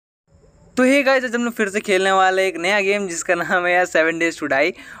तो hey guys, आज हम लोग फिर से खेलने वाले एक नया गेम जिसका नाम है यार 7 Days to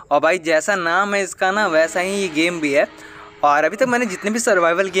Die। और भाई जैसा नाम है इसका ना वैसा ही ये गेम भी है। और अभी तक मैंने जितने भी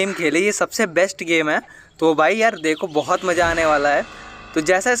सर्वाइवल गेम खेले ये सबसे बेस्ट गेम है। तो भाई यार देखो बहुत मज़ा आने वाला है। तो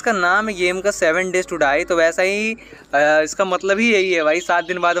जैसा इसका नाम है गेम का 7 Days to Die, तो वैसा ही इसका मतलब ही यही है भाई, 7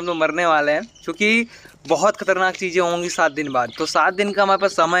 दिन बाद हम लोग मरने वाले हैं। क्योंकि बहुत खतरनाक चीज़ें होंगी 7 दिन बाद। तो 7 दिन का हमारे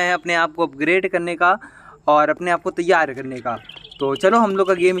पास समय है अपने आप को अपग्रेड करने का और अपने आप को तैयार करने का। तो चलो हम लोग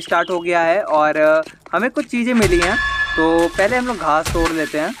का गेम स्टार्ट हो गया है और हमें कुछ चीज़ें मिली हैं। तो पहले हम लोग घास तोड़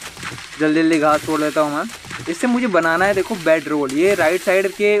लेते हैं, जल्दी जल्दी घास तोड़ लेता हूँ मैं। इससे मुझे बनाना है देखो बेड रोल। ये राइट साइड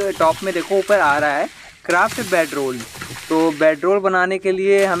के टॉप में देखो ऊपर आ रहा है क्राफ्ट बेड रोल। तो बेड रोल बनाने के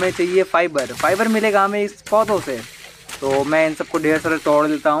लिए हमें चाहिए फाइबर मिलेगा हमें इस पौधों से। तो मैं इन सबको ढेर सारे तोड़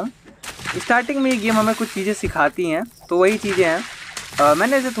लेता हूँ। स्टार्टिंग में ये गेम हमें कुछ चीज़ें सिखाती हैं, तो वही चीज़ें हैं।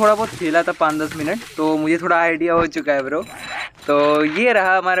 मैंने इसे थोड़ा बहुत खेला था 5-10 मिनट, तो मुझे थोड़ा आइडिया हो चुका है ब्रो। तो ये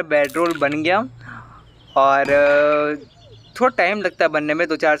रहा हमारा बेड रोल बन गया। और थोड़ा टाइम लगता है बनने में,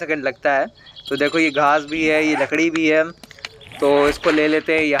 2-4 सेकंड लगता है। तो देखो ये घास भी है, ये लकड़ी भी है। तो इसको ले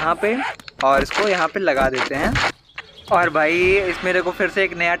लेते हैं यहाँ पे और इसको यहाँ पे लगा देते हैं। और भाई इसमें देखो फिर से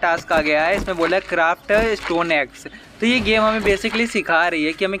एक नया टास्क आ गया है। इसमें बोला है क्राफ्ट स्टोन एक्स। तो ये गेम हमें बेसिकली सिखा रही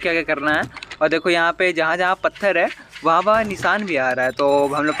है कि हमें क्या क्या करना है। और देखो यहाँ पे जहाँ जहाँ पत्थर है वहाँ निशान भी आ रहा है। तो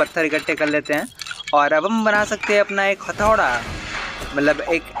हम लोग पत्थर इकट्ठे कर लेते हैं और अब हम बना सकते हैं अपना एक हथौड़ा, मतलब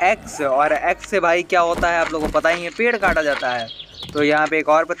एक एक्स। और एक्स से भाई क्या होता है आप लोगों को पता ही है, पेड़ काटा जाता है। तो यहाँ पे एक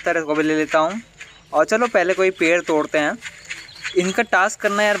और पत्थर है, इसको भी ले लेता हूँ। और चलो पहले कोई पेड़ तोड़ते हैं। इनका टास्क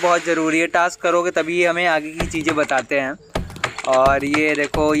करना यार बहुत ज़रूरी है। टास्क करोगे तभी हमें आगे की चीज़ें बताते हैं। और ये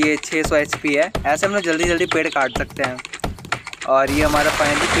देखो ये 600 HP है। ऐसे हम लोग जल्दी जल्दी पेड़ काट सकते हैं। और ये हमारा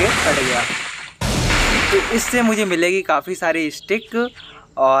फाइनली पेड़ कट गया। तो इससे मुझे मिलेगी काफ़ी सारी स्टिक।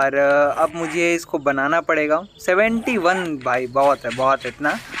 और अब मुझे इसको बनाना पड़ेगा। 71 भाई बहुत है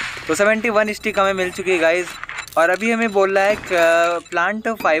इतना। तो 71 स्टिक हमें मिल चुकी है गाइज़। और अभी हमें बोल रहा है प्लांट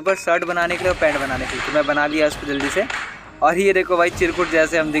फाइबर शर्ट बनाने के लिए और पैंट बनाने के लिए। तो मैं बना लिया उसको जल्दी से। और ये देखो भाई चिरकुट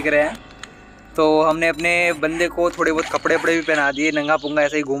जैसे हम दिख रहे हैं। तो हमने अपने बंदे को थोड़े बहुत कपड़े भी पहना दिए, नंगा पुंगा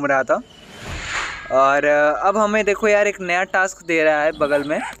ऐसे ही घूम रहा था। और अब हमें देखो यार एक नया टास्क दे रहा है बगल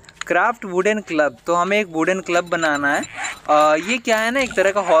में, क्राफ्ट वुडन क्लब। तो हमें एक वुडन क्लब बनाना है। ये क्या है ना, एक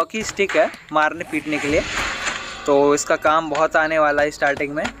तरह का हॉकी स्टिक है मारने पीटने के लिए। तो इसका काम बहुत आने वाला है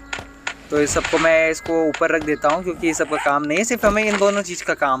स्टार्टिंग में। तो इस सबको मैं इसको ऊपर रख देता हूँ क्योंकि ये सब का काम नहीं है, सिर्फ हमें इन दोनों चीज़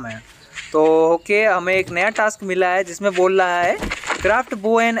का काम है। तो ओके, हमें एक नया टास्क मिला है जिसमें बोल रहा है क्राफ्ट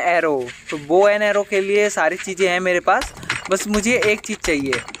बो एंड एरो। तो बो एंड एरो के लिए सारी चीज़ें हैं मेरे पास, बस मुझे एक चीज़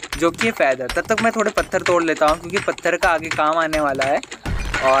चाहिए जो कि फैदर। तब तक मैं थोड़े पत्थर तोड़ लेता हूँ क्योंकि पत्थर का आगे काम आने वाला है।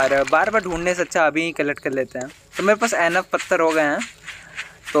 और बार बार ढूंढने से अच्छा अभी ही कलेक्ट कर लेते हैं। तो मेरे पास एनफ पत्थर हो गए हैं।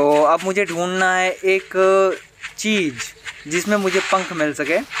 तो अब मुझे ढूंढना है एक चीज़ जिसमें मुझे पंख मिल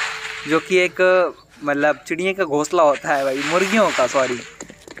सके, जो कि एक मतलब चिड़िया का घोंसला होता है भाई, मुर्गियों का, सॉरी।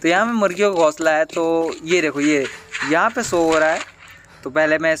 तो यहाँ में मुर्गियों का घोंसला है। तो ये देखो ये यहाँ पे शो हो रहा है। तो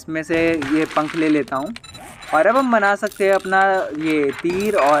पहले मैं इसमें से ये पंख ले लेता हूँ। और अब हम बना सकते हैं अपना ये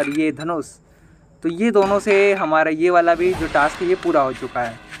तीर और ये धनुष। तो ये दोनों से हमारा ये वाला भी जो टास्क है ये पूरा हो चुका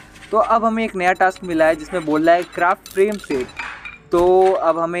है। तो अब हमें एक नया टास्क मिला है जिसमें बोल रहा है क्राफ्ट फ्रेम शेप। तो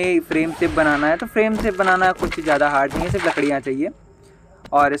अब हमें फ्रेम शेप बनाना है। तो फ्रेम शेप बनाना कुछ ज़्यादा हार्ड नहीं है, सिर्फ लकड़ियाँ चाहिए।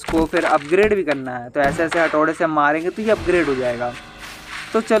 और इसको फिर अपग्रेड भी करना है। तो ऐसे ऐसे हथौड़े से हम मारेंगे तो ये अपग्रेड हो जाएगा।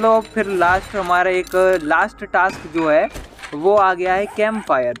 तो चलो फिर लास्ट हमारा एक लास्ट टास्क जो है वो आ गया है कैंप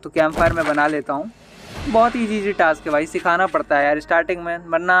फायर। तो कैंप फायर मैं बना लेता हूँ। बहुत ईजी टास्क है भाई, सिखाना पड़ता है यार स्टार्टिंग में,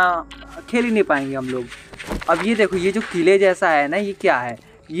 वरना खेल ही नहीं पाएंगे हम लोग। अब ये देखो ये जो किले जैसा है ना, ये क्या है,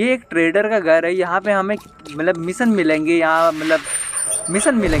 ये एक ट्रेडर का घर है। यहाँ पे हमें मतलब मिशन मिलेंगे, यहाँ मतलब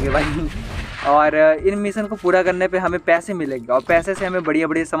मिशन मिलेंगे भाई। और इन मिशन को पूरा करने पे हमें पैसे मिलेंगे और पैसे से हमें बढ़िया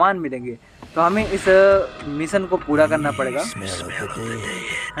बढ़िया सामान मिलेंगे। तो हमें इस मिशन को पूरा करना पड़ेगा।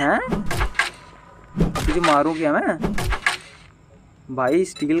 हैं तुझे मारूँ क्या मैं भाई,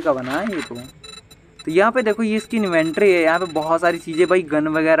 स्टील का बना है ये। तो यहाँ पे देखो ये इसकी इन्वेंट्री है। यहाँ पे बहुत सारी चीज़ें भाई, गन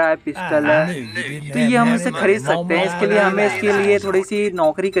वगैरह है, पिस्टल है। तो ये हम इसे खरीद सकते हैं। इसके लिए हमें इसके लिए थोड़ी सी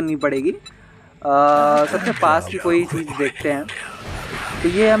नौकरी करनी पड़ेगी। सबसे पास की कोई चीज़ देखते हैं। तो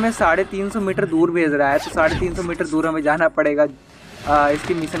ये हमें 350 मीटर दूर भेज रहा है। तो 350 मीटर दूर हमें जाना पड़ेगा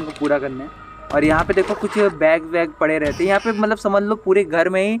इसकी मिशन को पूरा करने। और यहाँ पे देखो कुछ बैग वैग पड़े रहते हैं यहाँ पे, मतलब समझ लो पूरे घर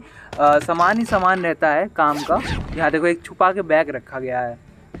में ही सामान रहता है काम का। यहाँ देखो एक छुपा के बैग रखा गया है।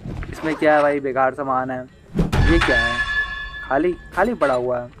 इसमें क्या है भाई, बेकार सामान है। ये क्या है, खाली पड़ा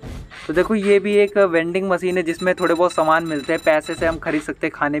हुआ है। तो देखो ये भी एक वेंडिंग मशीन है जिसमें थोड़े बहुत सामान मिलते हैं, पैसे से हम खरीद सकते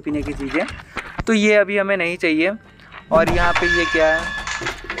हैं खाने पीने की चीज़ें। तो ये अभी हमें नहीं चाहिए। और यहाँ पे ये क्या है,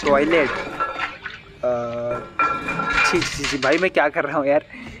 टॉयलेट। छी भाई मैं क्या कर रहा हूँ यार।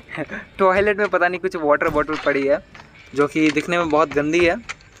 टॉयलेट में पता नहीं कुछ वाटर बॉटल पड़ी है जो कि दिखने में बहुत गंदी है।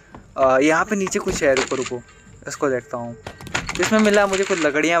 यहाँ पे नीचे कुछ है, रुको रुको इसको देखता हूँ। इसमें मिला मुझे कुछ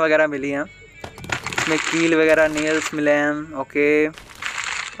लकड़ियाँ वगैरह मिली हैं, इसमें कील वगैरह नेल्स मिले हैं। ओके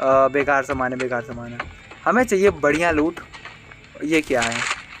बेकार सामान है, बेकार सामान है, हमें चाहिए बढ़िया लूट। ये क्या है?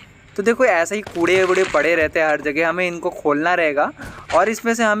 तो देखो ऐसे ही कूड़े वूड़े पड़े रहते हैं हर जगह, हमें इनको खोलना रहेगा और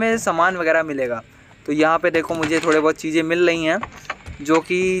इसमें से हमें सामान वगैरह मिलेगा। तो यहाँ पे देखो मुझे थोड़े बहुत चीज़ें मिल रही हैं जो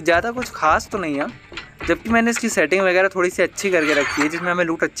कि ज़्यादा कुछ खास तो नहीं है, जबकि मैंने इसकी सेटिंग वगैरह थोड़ी सी अच्छी करके रखी है जिसमें हमें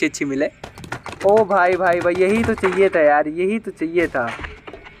लूट अच्छी अच्छी मिले। ओ भाई भाई भाई यही तो चाहिए था यार, यही तो चाहिए था।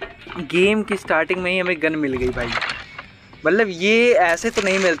 गेम की स्टार्टिंग में ही हमें गन मिल गई भाई। मतलब ये ऐसे तो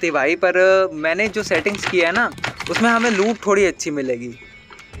नहीं मिलती भाई, पर मैंने जो सेटिंग्स की है ना उसमें हमें लूट थोड़ी अच्छी मिलेगी,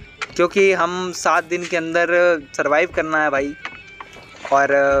 क्योंकि हम 7 दिन के अंदर सरवाइव करना है भाई,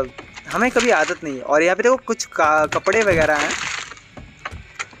 और हमें कभी आदत नहीं है। और यहाँ पे देखो कुछ कपड़े वगैरह हैं,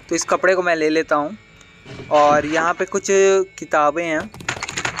 तो इस कपड़े को मैं ले लेता हूँ। और यहाँ पे कुछ किताबें हैं।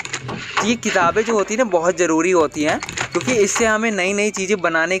 ये किताबें जो होती हैं ना बहुत ज़रूरी होती हैं, क्योंकि इससे हमें नई नई चीज़ें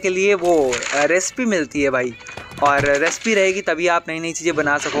बनाने के लिए वो रेसिपी मिलती है भाई, और रेसिपी रहेगी तभी आप नई नई चीज़ें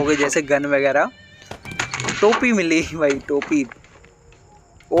बना सकोगे, जैसे गन वगैरह। टोपी मिली भाई, टोपी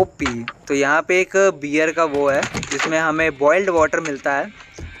ओपी। तो यहाँ पे एक बियर का वो है जिसमें हमें बॉइल्ड वाटर मिलता है।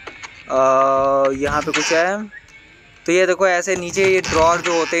 यहाँ पे कुछ है, तो ये देखो ऐसे नीचे ये ड्रॉर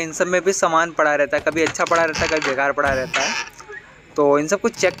जो होते हैं इन सब में भी सामान पड़ा रहता है, कभी अच्छा पड़ा रहता है कभी बेकार पड़ा रहता है, तो इन सब को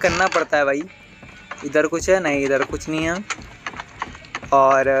चेक करना पड़ता है भाई। इधर कुछ है? नहीं इधर कुछ नहीं है।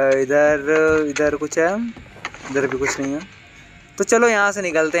 और इधर कुछ है? इधर भी कुछ नहीं है। तो चलो यहाँ से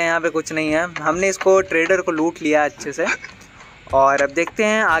निकलते हैं, यहाँ पे कुछ नहीं है। हमने इसको ट्रेडर को लूट लिया अच्छे से, और अब देखते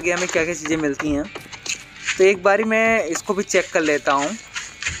हैं आगे हमें क्या क्या चीज़ें मिलती हैं। तो एक बारी मैं इसको भी चेक कर लेता हूँ।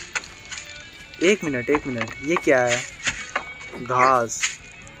 एक मिनट, ये क्या है? घास।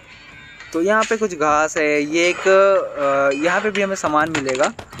 तो यहाँ पे कुछ घास है, ये एक यहाँ पे भी हमें सामान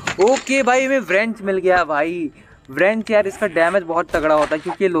मिलेगा। ओके भाई हमें व्रेंच मिल गया भाई। व्रेंच यार इसका डैमेज बहुत तगड़ा होता है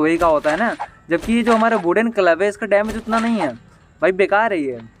क्योंकि ये लोहे का होता है ना, जबकि ये जो हमारा वुडन क्लब है इसका डैमेज उतना नहीं है भाई, बेकार है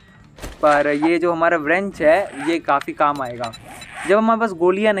ये। पर ये जो हमारा व्रेंच है ये काफ़ी काम आएगा। जब हमारे पास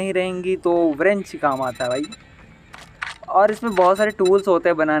गोलियाँ नहीं रहेंगी तो व्रेंच ही काम आता है भाई। और इसमें बहुत सारे टूल्स होते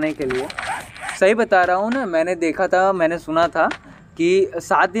हैं बनाने के लिए। सही बता रहा हूँ ना, मैंने देखा था, मैंने सुना था कि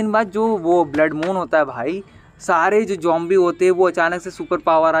 7 दिन बाद जो वो ब्लड मून होता है भाई, सारे जो जॉम्बी होते हैं वो अचानक से सुपर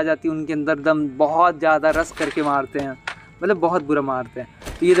पावर आ जाती है उनके अंदर, दम बहुत ज़्यादा रस करके मारते हैं, मतलब बहुत बुरा मारते हैं।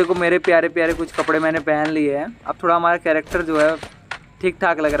 तो ये देखो मेरे प्यारे प्यारे कुछ कपड़े मैंने पहन लिए हैं। अब थोड़ा हमारा कैरेक्टर जो है ठीक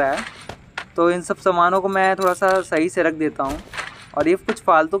ठाक लग रहा है, तो इन सब सामानों को मैं थोड़ा सा सही से रख देता हूँ। और ये कुछ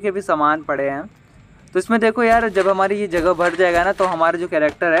फालतू के भी सामान पड़े हैं। तो इसमें देखो यार, जब हमारी ये जगह भर जाएगा ना तो हमारा जो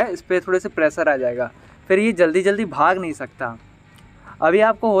कैरेक्टर है इस पर थोड़े से प्रेशर आ जाएगा, फिर ये जल्दी जल्दी भाग नहीं सकता। अभी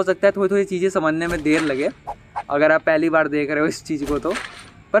आपको हो सकता है थोड़ी थोड़ी चीज़ें समझने में देर लगे अगर आप पहली बार देख रहे हो इस चीज़ को, तो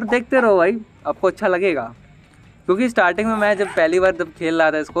पर देखते रहो भाई, आपको अच्छा लगेगा। क्योंकि स्टार्टिंग में मैं जब पहली बार जब खेल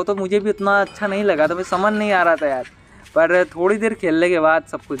रहा था इसको तो मुझे भी उतना अच्छा नहीं लगा था, मुझे समझ नहीं आ रहा था यार, पर थोड़ी देर खेलने के बाद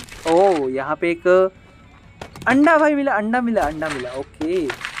सब कुछ। ओह यहाँ पे एक अंडा भाई मिला, अंडा मिला। ओके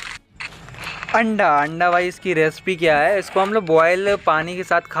अंडा भाई, इसकी रेसिपी क्या है? इसको हम लोग बॉयल पानी के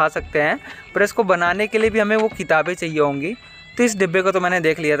साथ खा सकते हैं, पर इसको बनाने के लिए भी हमें वो किताबें चाहिए होंगी। तो इस डिब्बे को तो मैंने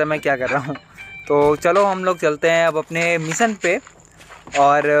देख लिया था मैं क्या कर रहा हूँ। तो चलो हम लोग चलते हैं अब अपने मिशन पे।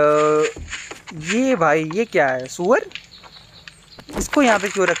 और ये भाई ये क्या है? सूअर, इसको यहाँ पे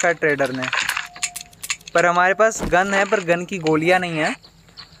क्यों रखा है ट्रेडर ने? पर हमारे पास गन है, पर गन की गोलियाँ नहीं है।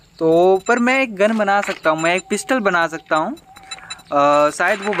 तो पर मैं एक गन बना सकता हूँ, मैं एक पिस्टल बना सकता हूँ।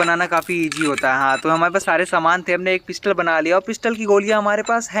 शायद वो बनाना काफ़ी इजी होता है। हाँ तो हमारे पास सारे सामान थे, हमने एक पिस्टल बना लिया और पिस्टल की गोलियाँ हमारे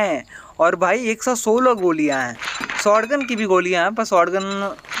पास हैं। और भाई 116 गोलियाँ हैं। शॉटगन की भी गोलियाँ हैं, पर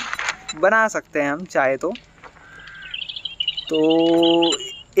शॉटगन बना सकते हैं हम चाहे तो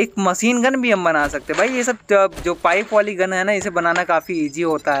एक मशीन गन भी हम बना सकते हैं भाई। ये सब जो पाइप वाली गन है ना, इसे बनाना काफ़ी इजी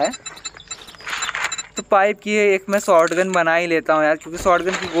होता है। तो पाइप की एक मैं शॉटगन बना ही लेता हूँ यार, क्योंकि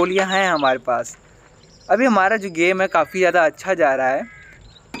शॉटगन की गोलियाँ हैं हमारे पास। अभी हमारा जो गेम है काफ़ी ज़्यादा अच्छा जा रहा है।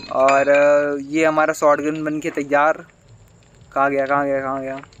 और ये हमारा शॉटगन बन के तैयार। कहाँ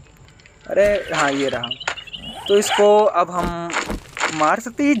गया? अरे हाँ ये रहा। तो इसको अब हम मार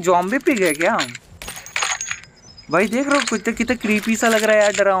सकते हैं। ये जॉम्बी पिग है क्या भाई? देख रहे हो कितना क्रीपी सा लग रहा है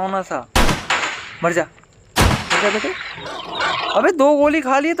यार, डरावना सा। मर जा बेटे। अबे 2 गोली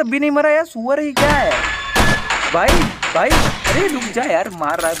खा लिए तब भी नहीं मरा यार, सुअर ही क्या है भाई। अरे रुक जा यार,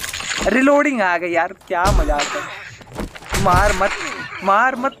 मार रहा है। रिलोडिंग आ गई यार, क्या मजाक है।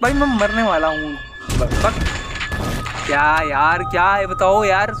 मार मत भाई, मैं मरने वाला हूँ। क्या यार, क्या है बताओ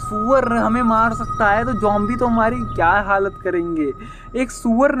यार। सुअर हमें मार सकता है तो ज़ॉम्बी तो हमारी क्या हालत करेंगे। एक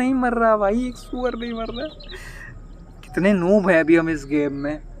सुअर नहीं मर रहा भाई, एक सुअर नहीं मर रहा। कितने नूब है अभी हम इस गेम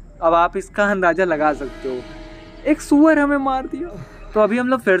में, अब आप इसका अंदाज़ा लगा सकते हो। एक सुअर हमें मार दिया। तो अभी हम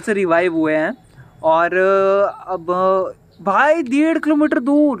लोग फिर से रिवाइव हुए हैं और अब भाई 1.5 किलोमीटर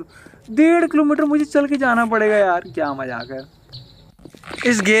दूर, 1.5 किलोमीटर मुझे चल के जाना पड़ेगा यार, क्या मजाक है।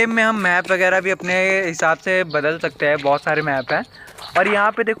 इस गेम में हम मैप वगैरह भी अपने हिसाब से बदल सकते हैं, बहुत सारे मैप हैं। और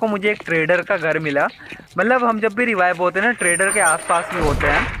यहाँ पे देखो मुझे एक ट्रेडर का घर मिला, मतलब हम जब भी रिवाइव होते हैं ना ट्रेडर के आसपास ही होते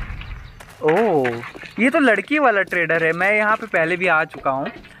हैं। ओह, ये तो लड़की वाला ट्रेडर है, मैं यहाँ पे पहले भी आ चुका हूँ।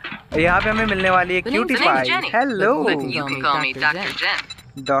 यहाँ पे हमें मिलने वाली है cutie pie. Hello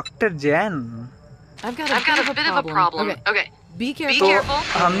doctor Jain. तो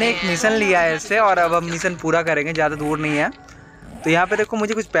हमने एक मिशन लिया है इससे और अब हम मिशन पूरा करेंगे, ज़्यादा दूर नहीं है। तो यहाँ पे देखो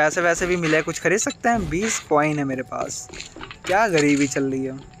मुझे कुछ पैसे वैसे भी मिले, कुछ खरीद सकते हैं। 20 कॉइन है मेरे पास, क्या गरीबी चल रही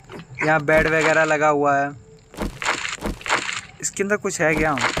है। यहाँ बेड वगैरह लगा हुआ है, इसके अंदर कुछ है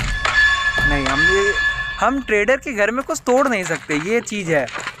क्या? नहीं, हम ट्रेडर के घर में कुछ तोड़ नहीं सकते, ये चीज़ है।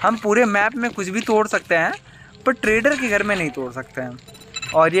 हम पूरे मैप में कुछ भी तोड़ सकते हैं पर ट्रेडर के घर में नहीं तोड़ सकते हैं।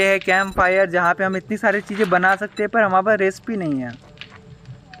 और ये है कैंप फायर, जहाँ पे हम इतनी सारी चीज़ें बना सकते हैं पर हमारे पास रेसिपी नहीं है,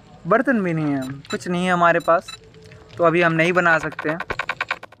 बर्तन भी नहीं है, कुछ नहीं है हमारे पास, तो अभी हम नहीं बना सकते हैं।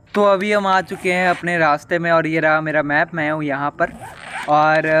 तो अभी हम आ चुके हैं अपने रास्ते में और ये रहा मेरा मैप, मैं हूँ यहाँ पर।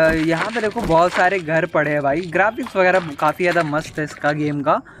 और यहाँ पे देखो बहुत सारे घर पड़े हैं भाई, ग्राफिक्स वगैरह काफ़ी ज़्यादा मस्त है इसका गेम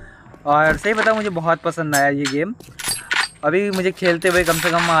का। और सही बताऊँ मुझे बहुत पसंद आया ये गेम। अभी मुझे खेलते हुए कम से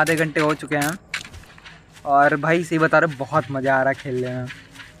कम आधे घंटे हो चुके हैं और भाई सही बता रहे बहुत मज़ा आ रहा है खेलने में।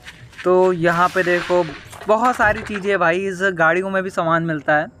 तो यहाँ पे देखो बहुत सारी चीज़ें भाई, इस गाड़ियों में भी सामान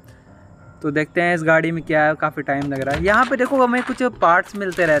मिलता है। तो देखते हैं इस गाड़ी में क्या है, काफ़ी टाइम लग रहा है। यहाँ पे देखो हमें कुछ पार्ट्स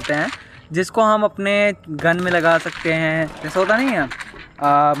मिलते रहते हैं जिसको हम अपने गन में लगा सकते हैं, जैसे होता नहीं है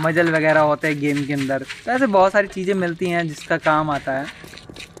मजल वगैरह होते हैं गेम के अंदर। तो ऐसे बहुत सारी चीज़ें मिलती हैं जिसका काम आता है।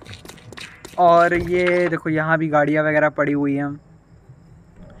 और ये देखो यहाँ भी गाड़ियाँ वगैरह पड़ी हुई हैं।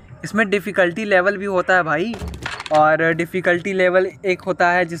 इसमें डिफ़िकल्टी लेवल भी होता है भाई, और डिफ़िकल्टी लेवल एक होता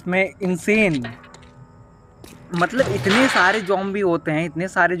है जिसमें इंसेन, मतलब इतने सारे ज़ॉम्बी होते हैं, इतने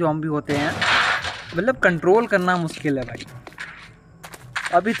सारे ज़ॉम्बी होते हैं, मतलब कंट्रोल करना मुश्किल है भाई।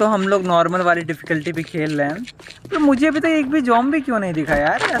 अभी तो हम लोग नॉर्मल वाली डिफ़िकल्टी पे खेल रहे हैं, तो मुझे अभी तक एक भी ज़ॉम्बी क्यों नहीं दिखा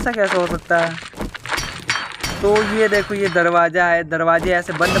यार, ऐसा कैसे हो सकता है। तो ये देखो ये दरवाज़ा है, दरवाजे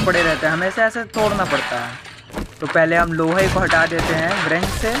ऐसे बंद पड़े रहते हैं, हमें ऐसे तोड़ना पड़ता है। तो पहले हम लोहे को हटा देते हैं ब्रेंच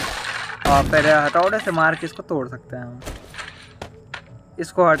से और फिर हथौड़े से मार के इसको तोड़ सकते हैं हम।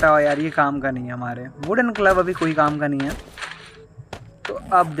 इसको हटाओ यार, ये काम का नहीं है हमारे। वुडन क्लब अभी कोई काम का नहीं है। तो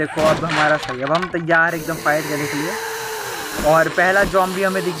अब देखो अब हमारा सही है, अब हम तैयार एकदम फाइट करने के लिए। और पहला ज़ॉम्बी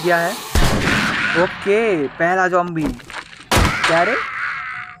हमें दिख गया है। ओके, पहला ज़ॉम्बी क्या रे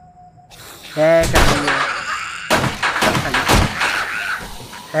है, क्या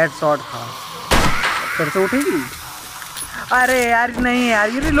हेडशॉट था, फिर से उठेगी। अरे यार नहीं यार,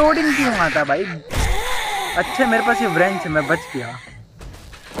 ये रिलोडिंग क्यों आता भाई। अच्छा मेरे पास ये ब्रेंच है, मैं बच गया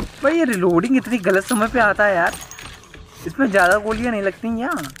भाई। ये रिलोडिंग इतनी गलत समय पे आता है यार, इसमें ज़्यादा गोलियां नहीं लगती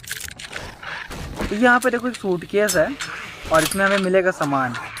यहाँ। तो यहाँ पे देखो एक सूटकेस है और इसमें हमें मिलेगा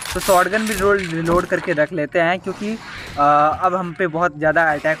सामान। तो शॉटगन भी रिलोड करके रख लेते हैं क्योंकि अब हम पे बहुत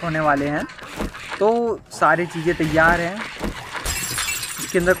ज़्यादा अटैक होने वाले हैं। तो सारी चीज़ें तैयार हैं,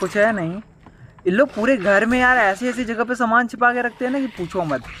 इसके अंदर कुछ है नहीं। इन लोग पूरे घर में यार ऐसी ऐसी जगह पे सामान छिपा के रखते हैं ना कि पूछो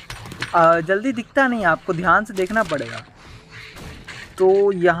मत, जल्दी दिखता नहीं, आपको ध्यान से देखना पड़ेगा।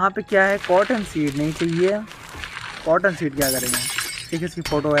 तो यहाँ पे क्या है, कॉटन सीड नहीं चाहिए, कॉटन सीड क्या करेंगे, ठीक है इसकी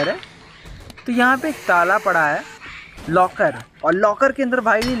फ़ोटो है रे। तो यहाँ पे एक ताला पड़ा है, लॉकर, और लॉकर के अंदर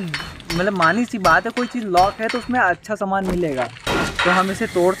भाई मतलब मानी सी बात है, कोई चीज़ लॉक है तो उसमें अच्छा सामान मिलेगा, तो हम इसे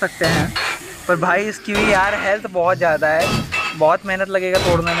तोड़ सकते हैं। पर भाई इसकी भी यार हेल्थ बहुत ज़्यादा है, बहुत मेहनत लगेगा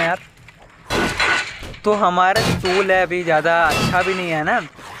तोड़ने में यार। तो हमारा जो टूल है अभी ज़्यादा अच्छा भी नहीं है ना,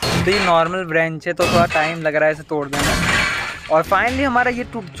 तो ये नॉर्मल ब्रेंच है तो थोड़ा टाइम लग रहा है इसे तोड़ने में। और फाइनली हमारा ये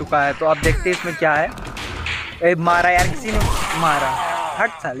टूट चुका है। तो अब देखते हैं इसमें क्या है। ए, मारा यार किसी ने, मारा,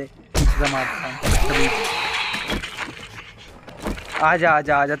 हट साले, आजा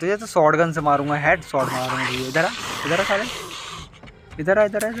आजा आजा, तुझे तो शॉटगन से मारूंगा, हेड शॉट मारूंगा तुझे। इधर आ, इधर आ साले, इधर आ,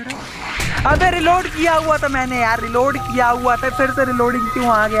 इधर आ, इधर आ। अबे रिलोड किया हुआ था मैंने यार, रिलोड किया हुआ था, फिर से रिलोडिंग क्यों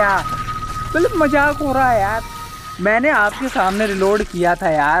आ गया। मतलब मजाक हो रहा है यार, मैंने आपके सामने रिलोड किया था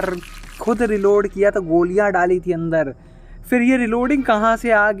यार, खुद रिलोड किया था, गोलियां डाली थी अंदर, फिर ये रिलोडिंग कहाँ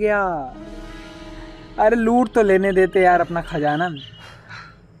से आ गया। अरे लूट तो लेने देते यार अपना खजाना,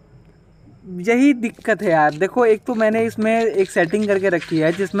 यही दिक्कत है यार। देखो एक तो मैंने इसमें एक सेटिंग करके रखी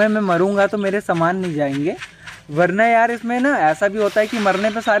है जिसमें मैं मरूंगा तो मेरे सामान नहीं जाएंगे, वरना यार इसमें ना ऐसा भी होता है कि मरने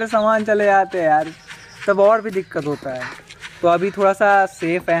पे सारे सामान चले जाते हैं यार, तब और भी दिक्कत होता है। तो अभी थोड़ा सा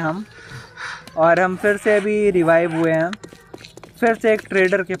सेफ है हम, और हम फिर से अभी रिवाइव हुए हैं फिर से एक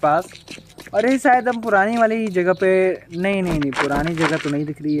ट्रेडर के पास। और ये शायद हम पुरानी वाली जगह पे, नहीं पुरानी जगह तो नहीं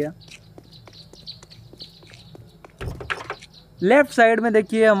दिख रही है। लेफ्ट साइड में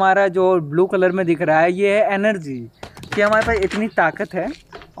देखिए हमारा जो ब्लू कलर में दिख रहा है ये है एनर्जी, कि हमारे पास इतनी ताकत है।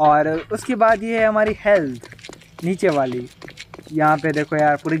 और उसके बाद ये है हमारी हेल्थ नीचे वाली। यहाँ पे देखो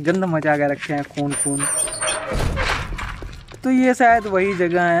यार पूरी गंद मचा के रखे हैं, खून खून। तो ये शायद वही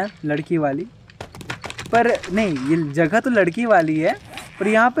जगह है लड़की वाली, पर नहीं ये जगह तो लड़की वाली है पर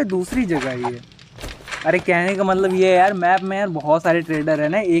यहाँ पे दूसरी जगह ही है। अरे कहने का मतलब ये है यार, मैप में यार बहुत सारे ट्रेडर है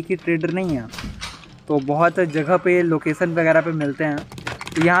ना, एक ही ट्रेडर नहीं है, तो बहुत जगह पे लोकेशन वगैरह पे मिलते हैं।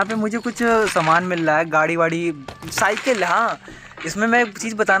 तो यहाँ पे मुझे कुछ सामान मिल रहा है, गाड़ी वाड़ी, साइकिल। हाँ इसमें मैं एक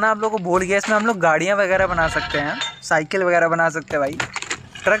चीज़ बताना आप लोगों को भूल गया, इसमें हम लोग गाड़ियाँ वगैरह बना सकते हैं, साइकिल वगैरह बना सकते हैं भाई,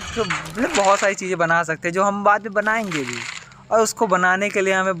 ट्रक, मतलब बहुत सारी चीज़ें बना सकते हैं जो हम बाद में बनाएंगे भी। और उसको बनाने के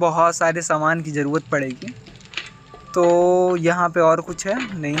लिए हमें बहुत सारे सामान की ज़रूरत पड़ेगी। तो यहाँ पे और कुछ है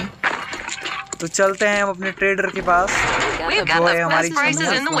नहीं, तो चलते हैं हम अपने ट्रेडर के पास जो है हमारी।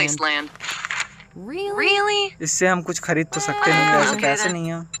 इससे हम कुछ खरीद तो सकते नहीं, वैसे पैसे नहीं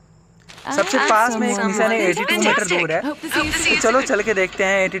है। सबसे पास में एक मिशन है 82 मीटर दूर है, तो चलो चल के देखते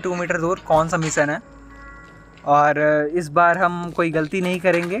हैं 82 मीटर दूर कौन सा मिशन है। और इस बार हम कोई गलती नहीं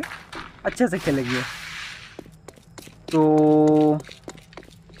करेंगे, अच्छे से खेलेंगे। तो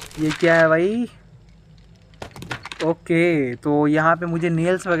ये क्या है भाई? ओके, तो यहाँ पे मुझे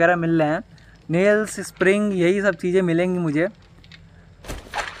नेल्स वगैरह मिल रहे हैं, नेल्स, स्प्रिंग, यही सब चीज़ें मिलेंगी मुझे।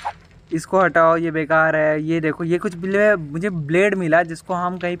 इसको हटाओ, ये बेकार है। ये देखो ये कुछ मुझे ब्लेड मिला जिसको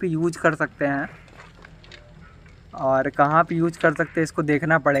हम कहीं पे यूज कर सकते हैं, और कहाँ पे यूज कर सकते हैं इसको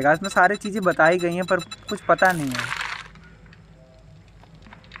देखना पड़ेगा। इसमें सारी चीज़ें बताई गई हैं पर कुछ पता नहीं है।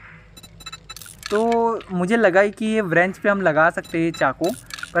 तो मुझे लगा कि ये व्रेंच पे हम लगा सकते हैं ये चाकू,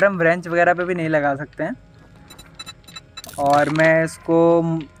 पर हम व्रेंच वगैरह पे भी नहीं लगा सकते हैं। और मैं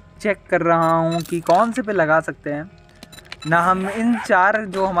इसको चेक कर रहा हूँ कि कौन से पे लगा सकते हैं ना। हम इन चार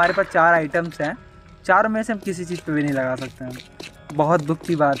जो हमारे पास 4 आइटम्स हैं, चारों में से हम किसी चीज़ पे भी नहीं लगा सकते हैं। बहुत दुख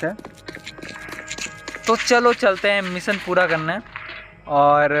की बात है। तो चलो चलते हैं मिशन पूरा करने।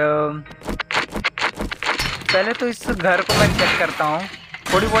 और पहले तो इस घर को मैं चेक करता हूँ,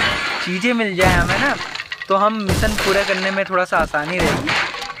 थोड़ी बहुत चीज़ें मिल जाए हमें ना, तो हम मिशन पूरा करने में थोड़ा सा आसानी रहेगी।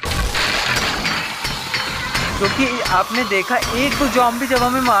 क्योंकि आपने देखा एक दो ज़ॉम्बी जब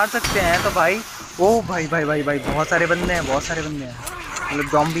हमें मार सकते हैं तो भाई, ओ भाई भाई भाई भाई बहुत सारे बंदे हैं, बहुत सारे बंदे हैं, मतलब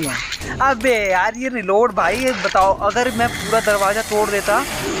ज़ॉम्बी हैं। अबे यार ये रिलोड भाई, ये बताओ अगर मैं पूरा दरवाज़ा तोड़ देता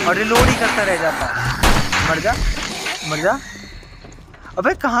और रिलोड ही करता रह जाता। मर जा मर जा।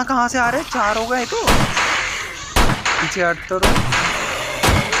 अबे कहाँ कहाँ से आ रहे हैं? 4 हो गए तो पीछे हट तो रहो,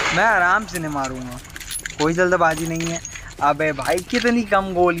 मैं आराम से नहीं मारूंगा, कोई जल्दबाजी नहीं है। अबे भाई कितनी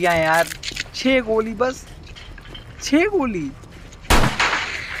कम गोलियां यार, 6 गोली बस, 6 गोली।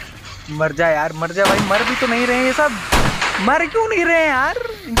 मर जा यार, मर जा भाई। मर भी तो नहीं रहे ये सब, मर क्यों नहीं रहे यार?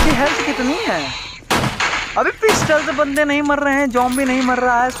 इनकी हेल्थ कितनी है? अबे पिस्टल से बंदे नहीं मर रहे हैं, ज़ॉम्बी नहीं मर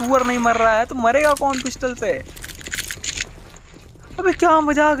रहा है, सुअर नहीं मर रहा है, तो मरेगा कौन पिस्टल से? अबे क्या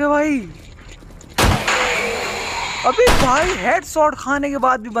मजाक है भाई। अबे भाई हेडशॉट खाने के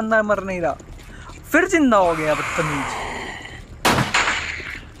बाद भी बंदा मर नहीं रहा, फिर जिंदा हो गया बदतमीज।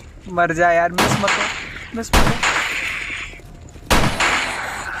 मर जा यार, मिस मत हो, मिस मत हो।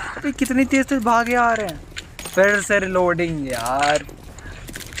 अबे कितनी तेज तेज भागे आ रहे हैं। फिर से रिलोडिंग यार,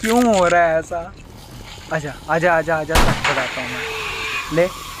 क्यों हो रहा है ऐसा? आजा आजा आजा आजा, सब बताता हूँ मैं। ले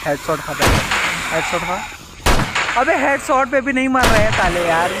हेडशॉट खा, हेडशॉट खा। अबे हेडशॉट पे भी नहीं मर रहे हैं साले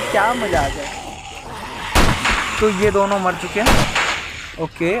यार, क्या मजा आ जाए। तो ये दोनों मर चुके हैं।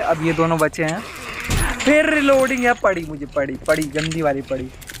 ओके, अब ये दोनों बचे हैं। फिर रिलोडिंग या पड़ी, मुझे पड़ी गंदी वाली पड़ी।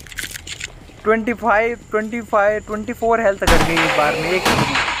 24 हेल्थ घट गई एक बार में, एक ही।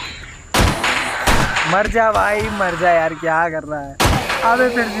 मर जा भाई मर जा यार, क्या कर रहा है? अबे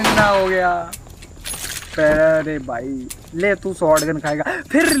फिर जिंदा हो गया। अरे भाई ले तू शॉर्ट गन खाएगा।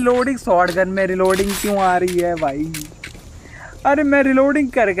 फिर रिलोडिंग, शॉर्ट गन में रिलोडिंग क्यों आ रही है भाई? अरे मैं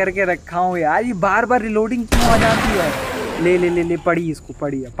रिलोडिंग कर करके रखा हूँ यार, ये बार बार रिलोडिंग क्यों आ जाती है? ले ले ले ले, पड़ी इसको,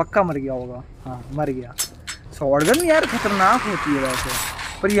 पड़ी है, पक्का मर गया होगा। हाँ मर गया। शॉर्ट गन यार खतरनाक होती है वैसे,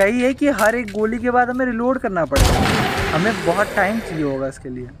 पर यही है कि हर एक गोली के बाद हमें रिलोड करना पड़ेगा, हमें बहुत टाइम चाहिए होगा इसके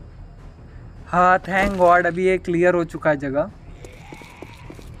लिए। हाँ थैंक गॉड अभी ये क्लियर हो चुका है जगह।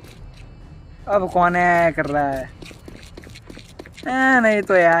 अब कौन है कर रहा है? नहीं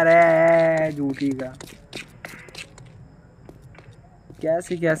तो यार है झूठी का।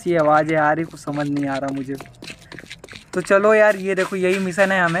 कैसी कैसी आवाज़ें आ रही, कुछ समझ नहीं आ रहा मुझे। तो चलो यार, ये देखो यही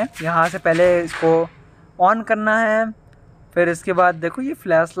मिशन है। हमें यहाँ से पहले इसको ऑन करना है, फिर इसके बाद देखो ये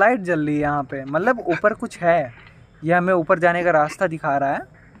फ्लैश लाइट जल रही है यहाँ पे, मतलब ऊपर कुछ है। ये हमें ऊपर जाने का रास्ता दिखा रहा है।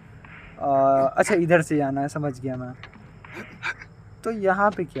 अच्छा इधर से जाना है, समझ गया मैं। तो यहाँ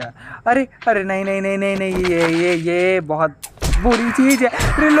पे क्या है? अरे अरे नहीं नहीं नहीं नहीं नहीं, ये बहुत बुरी चीज़ है।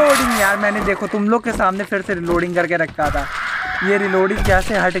 रिलोडिंग यार, मैंने देखो तुम लोग के सामने फिर से रिलोडिंग करके रखा था। ये रिलोडिंग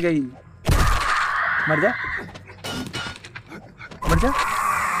कैसे हट गई? मर जा, मर जा।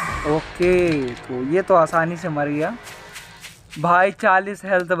 ओके, तो ये तो आसानी से मर गया भाई। 40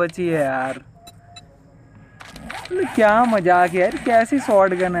 हेल्थ बची है यार। क्या मजाक है यार, कैसी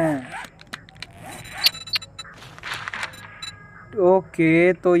शॉर्ट गन है।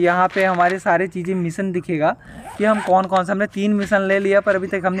 ओके, तो यहाँ पे हमारे सारी चीज़ें मिशन दिखेगा कि हम कौन कौन सा। हमने 3 मिशन ले लिया, पर अभी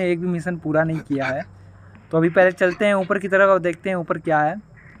तक हमने एक भी मिशन पूरा नहीं किया है। तो अभी पहले चलते हैं ऊपर की तरफ और देखते हैं ऊपर क्या है।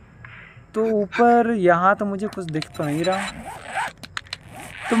 तो ऊपर यहाँ तो मुझे कुछ दिख तो नहीं रहा।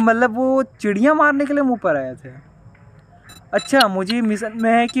 तो मतलब वो चिड़िया मारने के लिए हम ऊपर आए थे। अच्छा, मुझे मिशन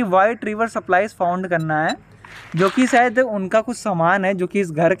में है कि वाइट रिवर सप्लाईज फाउंड करना है, जो कि शायद उनका कुछ सामान है जो कि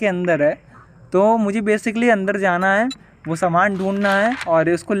इस घर के अंदर है। तो मुझे बेसिकली अंदर जाना है, वो सामान ढूंढना है और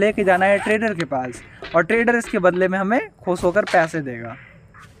इसको लेके जाना है ट्रेडर के पास, और ट्रेडर इसके बदले में हमें खुश होकर पैसे देगा।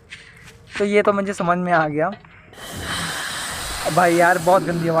 तो ये तो मुझे समझ में आ गया। भाई यार बहुत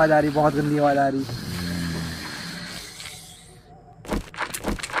गंदी आवाज़ आ रही, बहुत गंदी आवाज़ आ रही।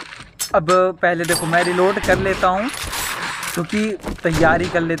 अब पहले देखो मैं रिलोड कर लेता हूँ, क्योंकि तैयारी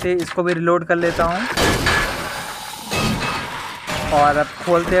कर लेते, इसको भी रिलोड कर लेता हूँ। और अब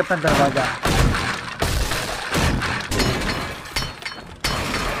खोलते हैं अपना दरवाज़ा।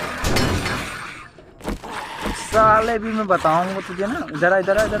 साले भी मैं बताऊंगा तुझे ना। इधर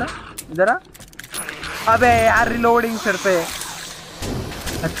इधर इधर इधर। अबे यार रिलोडिंग फिर से।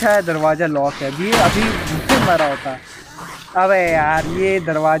 अच्छा है दरवाज़ा लॉक है, अभी मुझे मरा होता। अबे यार ये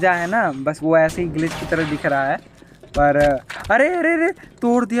दरवाज़ा है ना, बस वो ऐसे ही ग्लिच की तरह दिख रहा है। पर अरे अरे अरे,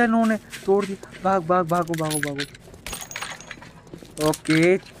 तोड़ दिया इन्होंने, तोड़ दिया। भाग भाग भागो भागो भागो।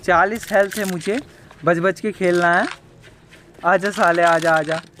 ओके, 40 हेल्थ है, मुझे बच बच के खेलना है। आजा साले, आजा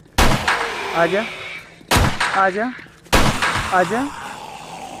आजा आजा आजा आजा।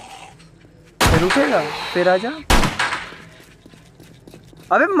 फिर रुकेगा, फिर आजा।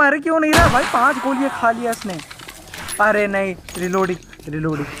 अबे मर क्यों नहीं रहा भाई? 5 गोलियां खा लिया इसने। अरे नहीं, रिलोडिंग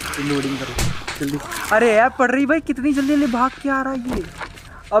रिलोडिंग रिलोडिंग करो जल्दी। अरे यार पड़ रही भाई, कितनी जल्दी जल्दी भाग के आ रहा है ये।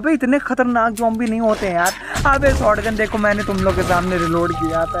 अबे इतने खतरनाक ज़ॉम्बी नहीं होते हैं यार। अबे शॉटगन देखो, मैंने तुम लोग के सामने रिलोड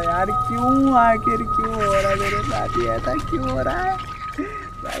किया था यार। क्यों आखिर क्यों हो रहा है मेरे साथ ही ऐसा? क्यों हो रहा है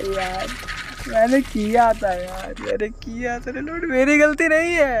भाई? यार मैंने किया था यार, मैंने किया था रिलोड। मेरी गलती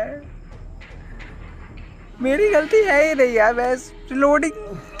नहीं है, मेरी गलती है ही नहीं यार, मैं रिलोडिंग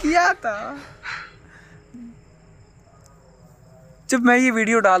किया था। जब मैं ये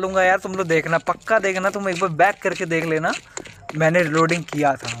वीडियो डालूंगा यार, तुम लोग देखना, पक्का देखना, तुम एक बार बैक करके देख लेना। मैंने रिलोडिंग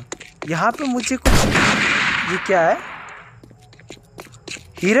किया था। यहाँ पे मुझे कुछ, ये क्या है?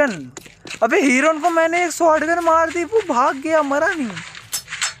 हिरन। अबे हिरन को मैंने एक शॉटगन मार दी, वो भाग गया, मरा नहीं।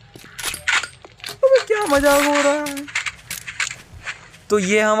 अबे क्या मजाक हो रहा है? तो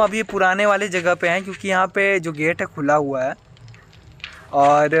ये हम अभी पुराने वाले जगह पे हैं, क्योंकि यहाँ पे जो गेट है खुला हुआ है।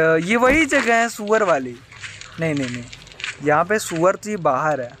 और ये वही जगह है सुअर वाली। नहीं नहीं नहीं, यहाँ पे सुअर तो ये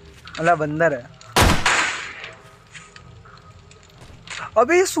बाहर है, मतलब बंदर है।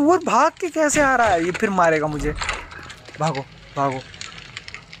 अबे ये सुअर भाग के कैसे आ रहा है? ये फिर मारेगा मुझे। भागो भागो,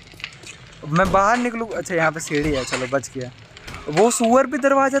 मैं बाहर निकलूँ। अच्छा यहाँ पे सीढ़ी है, चलो बच गया। वो सुअर भी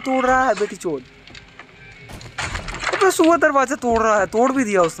दरवाज़ा तोड़ रहा है, बेटी चोद। अबे सुअर दरवाज़ा तोड़ रहा है, तोड़ भी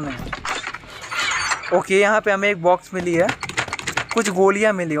दिया उसने। ओके, यहाँ पे हमें एक बॉक्स मिली है, कुछ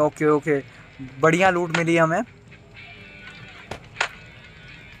गोलियाँ मिली। ओके ओके, बढ़िया लूट मिली हमें।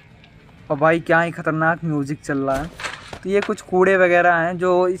 और भाई क्या ही खतरनाक म्यूज़िक चल रहा है। तो ये कुछ कूड़े वगैरह हैं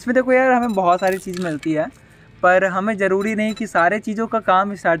जो इसमें। देखो यार, हमें बहुत सारी चीज़ मिलती है, पर हमें ज़रूरी नहीं कि सारे चीज़ों का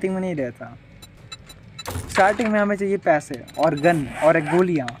काम स्टार्टिंग में नहीं रहता। स्टार्टिंग में हमें चाहिए पैसे और गन और एक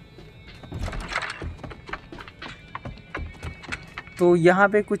गोलियाँ। तो यहाँ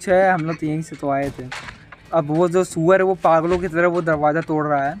पे कुछ है, हम लोग तो यहीं से तो आए थे। अब वो जो सुअर है वो पागलों की तरह वो दरवाज़ा तोड़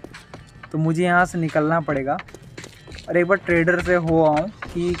रहा है, तो मुझे यहाँ से निकलना पड़ेगा। और एक बार ट्रेडर से हो आऊँ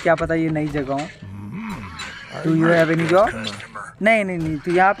कि क्या पता ये नई जगह हो। Do you have any job? नहीं नहीं नहीं,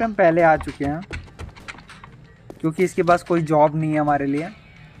 तो यहाँ पे हम पहले आ चुके हैं, क्योंकि इसके पास कोई जॉब नहीं है हमारे लिए।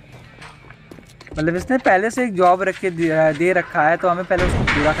 मतलब इसने पहले से एक जॉब रख के दे रखा है, तो हमें पहले उसको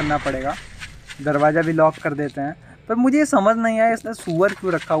पूरा करना पड़ेगा। दरवाज़ा भी लॉक कर देते हैं। पर मुझे ये समझ नहीं आया इसने सुअर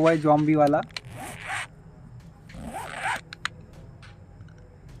क्यों रखा हुआ है, जॉम्बी वाला।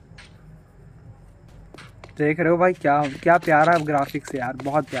 देख रहे हो भाई क्या क्या प्यारा ग्राफिक्स है यार,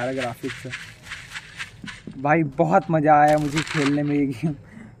 बहुत प्यारा ग्राफिक्स है भाई। बहुत मज़ा आया मुझे खेलने में ये गेम।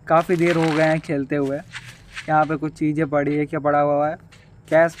 काफ़ी देर हो गए हैं खेलते हुए। यहाँ पे कुछ चीज़ें पड़ी है, क्या पड़ा हुआ है,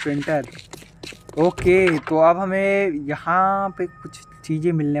 कैश प्रिंटर। ओके तो अब हमें यहाँ पे कुछ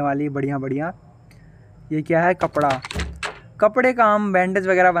चीज़ें मिलने वाली है बढ़िया बढ़िया। ये क्या है, कपड़ा। कपड़े का हम बैंडेज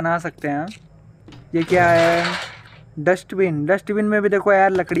वगैरह बना सकते हैं। ये क्या है, डस्टबिन। डस्टबिन में भी देखो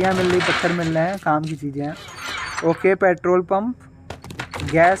यार लकड़ियाँ मिल रही, पत्थर मिल रहे हैं, काम की चीज़ें हैं। Okay petrol pump,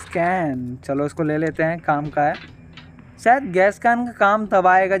 gas can, चलो इसको ले लेते हैं, काम का है। शायद गैस कैन का काम तब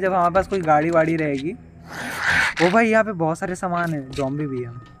आएगा जब हमारे पास कोई गाड़ी वाड़ी रहेगी। ओ भाई यहाँ पे बहुत सारे सामान है, जॉम्बी भी है।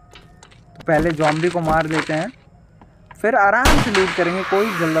 तो पहले जॉम्बी को मार देते हैं, फिर आराम से लूट करेंगे,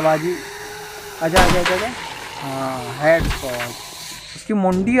 कोई जल्दबाजी। आजा आजा आजा। हाँ हेड शॉट, उसकी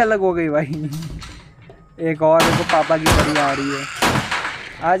मुंडी अलग हो गई भाई। एक और देखो पापा की बड़ी आ रही है,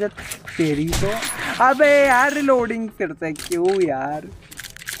 आजा तेरी तो। अबे यार रिलोडिंग फिर से क्यों यार,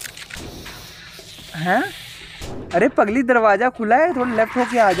 हैं? अरे पगली दरवाजा खुला है, थोड़ा लेफ्ट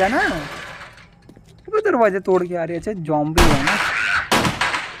होके आ जा ना। अबे दरवाजा तोड़ के आ रही है। अच्छा जॉम्बी है ना,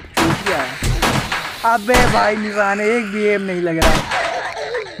 क्या? अबे भाई निशान एक भी एम नहीं लग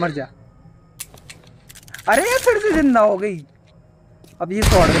रहा, मर जा। अरे यार फिर से जिंदा हो गई। अब ये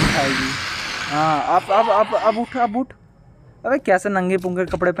शॉट गन खाएगी। हाँ अब उठ अब उठ। अबे कैसे नंगे पुंगे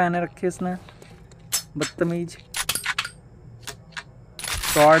कपड़े पहने रखे इसने, बदतमीज।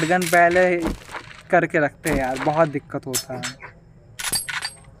 शॉट गन पहले करके रखते हैं यार, बहुत दिक्कत होता है।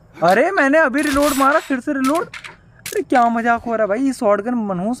 अरे मैंने अभी रिलोड मारा, फिर से रिलोड। अरे क्या मजाक हो रहा है भाई, ये शॉट गन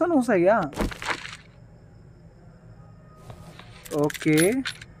मनहूस है क्या? ओके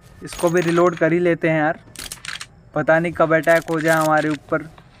इसको भी रिलोड कर ही लेते हैं यार, पता नहीं कब अटैक हो जाए हमारे ऊपर।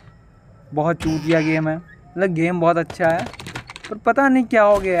 बहुत चूतिया गेम है, मतलब गेम बहुत अच्छा है पर पता नहीं क्या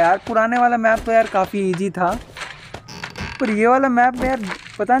हो गया यार। पुराने वाला मैप तो यार काफ़ी इजी था, पर ये वाला मैप में यार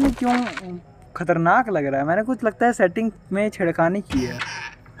पता नहीं क्यों खतरनाक लग रहा है। मैंने कुछ लगता है सेटिंग में छिड़कानी की है।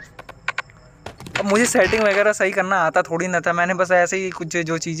 अब मुझे सेटिंग वगैरह सही करना आता थोड़ी ना था, मैंने बस ऐसे ही कुछ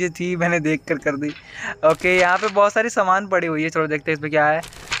जो चीज़ें थी मैंने देख कर दी। ओके यहाँ पे बहुत सारी सामान पड़ी हुई है, चलो देखते हैं इसमें क्या है।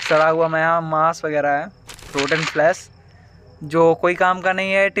 सड़ा हुआ यहाँ मांस वगैरह है, रोटन फ्लैश जो कोई काम का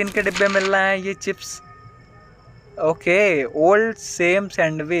नहीं है। टिन के डिब्बे मिल रहे हैं, ये chips. Okay old same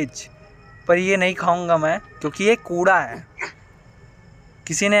sandwich, पर ये नहीं खाऊंगा मैं क्योंकि ये कूड़ा है,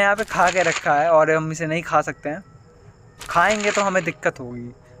 किसी ने यहाँ पे खा के रखा है और हम इसे नहीं खा सकते हैं। खाएंगे तो हमें दिक्कत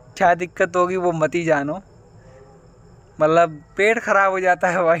होगी, क्या दिक्कत होगी वो मत ही जानो, मतलब पेट खराब हो जाता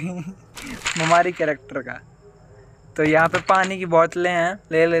है भाई हमारी कैरेक्टर का। तो यहाँ पे पानी की बोतलें हैं,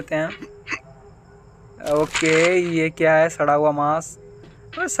 ले लेते हैं। ओके ये क्या है, सड़ा हुआ मांस।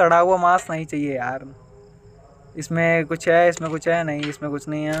 सड़ा हुआ मांस नहीं चाहिए यार। इसमें कुछ है, इसमें कुछ है नहीं, इसमें कुछ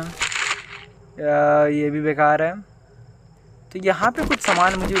नहीं है, ये भी बेकार है। तो यहाँ पे कुछ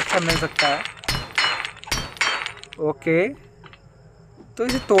सामान मुझे अच्छा मिल सकता है। ओके तो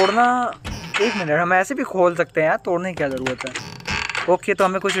इसे तोड़ना, एक मिनट, हम ऐसे भी खोल सकते हैं यार, तोड़ने की क्या ज़रूरत है। ओके तो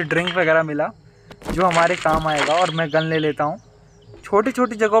हमें कुछ ड्रिंक वगैरह मिला जो हमारे काम आएगा, और मैं गन ले लेता हूँ। छोटी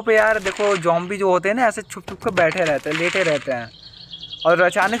छोटी जगहों पे यार देखो जॉम्बी जो होते हैं ना, ऐसे छुप छुप कर बैठे रहते हैं, लेटे रहते हैं, और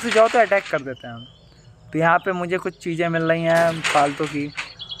अचानक से जाओ तो अटैक कर देते हैं। तो यहाँ पे मुझे कुछ चीज़ें मिल रही हैं फालतू की।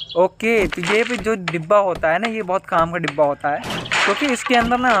 ओके तो ये भी जो डिब्बा होता है ना, ये बहुत काम का डिब्बा होता है क्योंकि इसके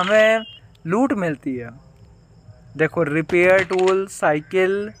अंदर ना हमें लूट मिलती है। देखो रिपेयर टूल,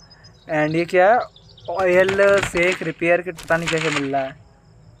 साइकिल, एंड ये क्या है, ऑयल सेक रिपेयर के, पता नहीं कैसे मिल रहा है।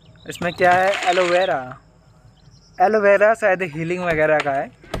 इसमें क्या है, एलोवेरा। एलोवेरा शायद हीलिंग वगैरह का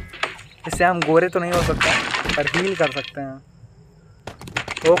है, इससे हम गोरे तो नहीं हो सकते पर हील कर सकते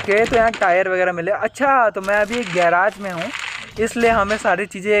हैं। ओके तो यहाँ टायर वगैरह मिले। अच्छा तो मैं अभी एक गैराज में हूँ, इसलिए हमें सारी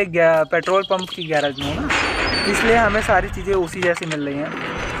चीज़ें, पेट्रोल पंप की गैराज में हूँ ना, इसलिए हमें सारी चीज़ें उसी जैसी मिल रही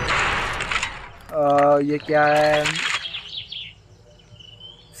हैं। ये क्या है,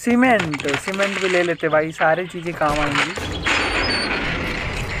 सीमेंट। सीमेंट भी ले लेते भाई, सारी चीज़ें काम आएंगी।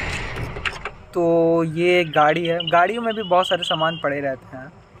 तो ये एक गाड़ी है, गाड़ियों में भी बहुत सारे सामान पड़े रहते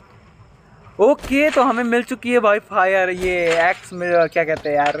हैं। ओके तो हमें मिल चुकी है भाई फायर, ये एक्स में क्या कहते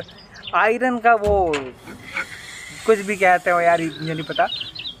हैं यार, आयरन का वो कुछ भी कहते हो यार, मुझे नहीं पता,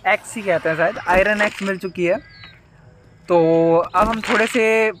 एक्स ही कहते हैं शायद, आयरन एक्स मिल चुकी है। तो अब हम थोड़े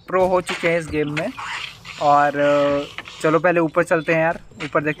से प्रो हो चुके हैं इस गेम में, और चलो पहले ऊपर चलते हैं यार,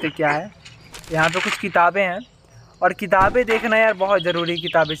 ऊपर देखते क्या है। यहाँ पे कुछ किताबें हैं, और किताबें देखना यार बहुत ज़रूरी,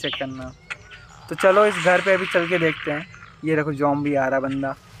 किताबें चेक करना। तो चलो इस घर पे अभी चल के देखते हैं। ये देखो ज़ॉम्बी आ रहा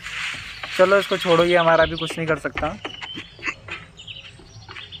बंदा, चलो इसको छोड़ो, ये हमारा भी कुछ नहीं कर सकता।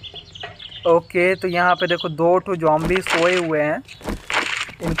 ओके तो यहाँ पे देखो 2 ज़ॉम्बी सोए हुए हैं,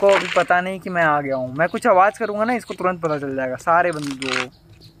 इनको अभी पता नहीं कि मैं आ गया हूँ। मैं कुछ आवाज़ करूँगा ना, इसको तुरंत पता चल जाएगा सारे बंदों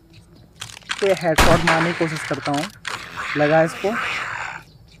पे। हेडशॉट मारने की कोशिश करता हूँ, लगा इसको,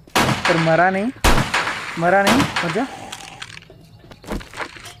 पर मरा नहीं, मर जा।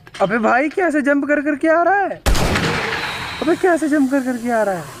 अबे भाई कैसे जंप कर करके आ रहा है, अबे कैसे जंप कर करके आ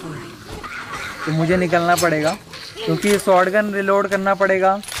रहा है। तो मुझे निकलना पड़ेगा क्योंकि शॉटगन रिलोड करना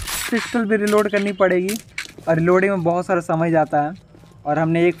पड़ेगा, पिस्टल भी रिलोड करनी पड़ेगी, और रिलोडिंग में बहुत सारा समय जाता है। और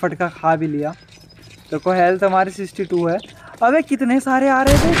हमने एक फटका खा भी लिया। देखो हेल्थ हमारी 62 है। अबे कितने सारे आ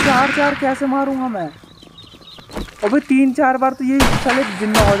रहे थे, 4 कैसे मारूंगा मैं। अबे 3-4 बार तो ये साले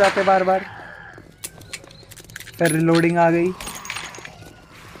जिन्ना हो जाते बार बार। फिर रिलोडिंग आ गई।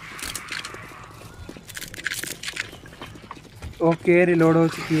 ओके रिलोड हो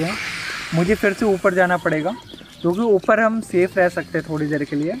चुकी है। मुझे फिर से ऊपर जाना पड़ेगा क्योंकि ऊपर हम सेफ रह सकते हैं थोड़ी देर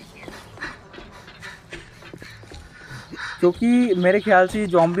के लिए, क्योंकि मेरे ख्याल से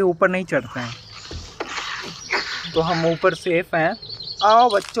ज़ॉम्बी ऊपर नहीं चढ़ते हैं, तो हम ऊपर सेफ हैं। आओ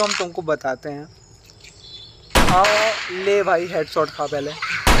बच्चों हम तुमको बताते हैं। आओ ले भाई हेडशॉट खा पहले,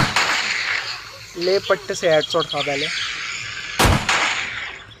 ले पट्टे से हेडशॉट खा पहले।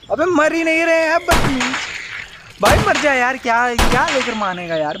 अबे मर ही नहीं रहे हैं बदतमीज। भाई मर जा यार, क्या लेकर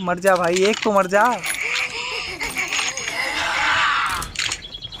मानेगा यार, मर जा भाई, एक तो मर जा।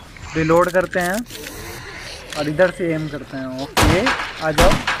 रिलोड करते हैं और इधर से एम करते हैं। ओके आ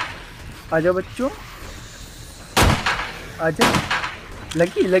जाओ बच्चों, आ जाओ।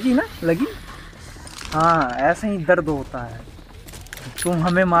 लगी ना, लगी। हाँ ऐसे ही दर्द होता है, तुम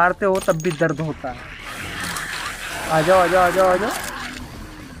हमें मारते हो तब भी दर्द होता है। आ जाओ।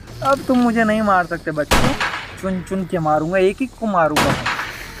 अब तुम मुझे नहीं मार सकते बच्चों, चुन के मारूंगा, एक को मारूंगा।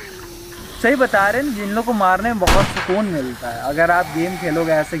 सही बता रहे हैं, जिन लोगों को मारने में बहुत सुकून मिलता है। अगर आप गेम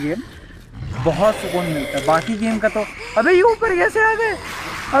खेलोगे ऐसे गेम, बहुत सुकून मिलता है। बाकी गेम का तो। अबे ये ऊपर कैसे आ गए,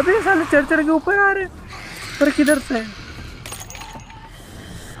 अबे साले चढ़ के ऊपर आ रहे, पर किधर से।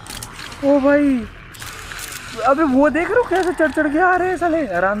 ओ भाई अबे वो देख रहे हो कैसे चढ़ के आ रहे हैं साले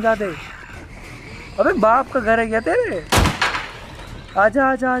हरामजादे। अबे बाप का घर है क्या तेरे,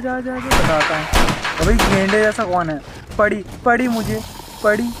 आजा बताता हूँ। अबे गेंडे जैसा कौन है, पड़ी मुझे,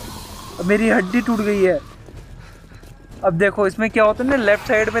 मेरी हड्डी टूट गई है। अब देखो इसमें क्या होता है ना, लेफ्ट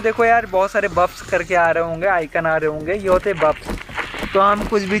साइड में देखो यार बहुत सारे बफ्स करके आ रहे होंगे, आइकन आ रहे होंगे, ये होते बफ्स। तो हम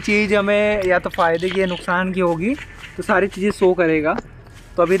कुछ भी चीज़ हमें या तो फ़ायदे की या नुकसान की होगी तो सारी चीज़ें शो करेगा।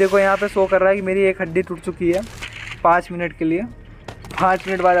 तो अभी देखो यहाँ पे शो कर रहा है कि मेरी एक हड्डी टूट चुकी है 5 मिनट के लिए, 5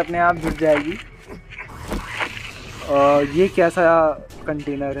 मिनट बाद अपने आप जुट जाएगी। और ये कैसा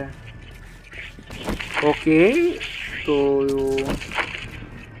कंटेनर है। ओके तो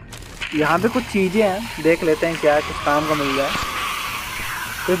यहाँ पे कुछ चीज़ें हैं, देख लेते हैं क्या कुछ काम का मिल जाए।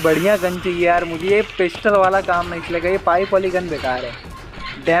 कोई बढ़िया गन चाहिए यार मुझे, ये पिस्टल वाला काम नहीं चलेगा, ये पाइप वाली गन बेकार है।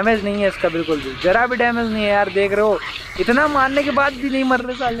 डैमेज नहीं है इसका बिल्कुल भी, ज़रा भी डैमेज नहीं है यार, देख रहे हो इतना मारने के बाद भी नहीं मर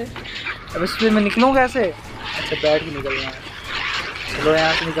रहे साले। अब इससे मैं निकलूँ कैसे। अच्छा बैठ के निकलना है, चलो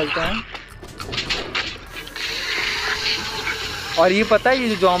यहाँ से निकलते हैं। और ये पता है ये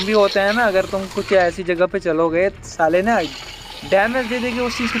जो ज़ॉम्बी होते हैं ना, अगर तुम कुछ ऐसी जगह पे चलोगे साले ना डैमेज दे के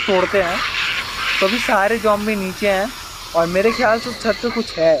उस चीज़ को तोड़ते हैं। तो अभी सारे ज़ॉम्बी नीचे हैं और मेरे ख्याल से छत पे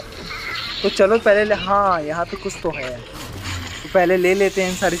कुछ है, तो चलो पहले हाँ यहाँ पे कुछ तो है, तो पहले ले लेते हैं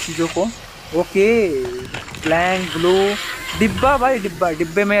इन सारी चीज़ों को। ओके प्लैंक ग्लू, डिब्बा भाई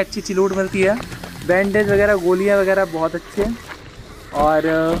डिब्बे में अच्छी लूट मिलती है, बैंडेज वगैरह गोलियाँ वगैरह बहुत अच्छे।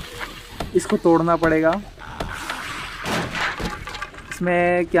 और इसको तोड़ना पड़ेगा।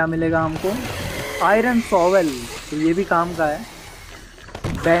 इसमें क्या मिलेगा हमको, आयरन सॉवेल, तो ये भी काम का है।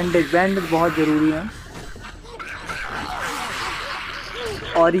 बैंडेज बहुत ज़रूरी है।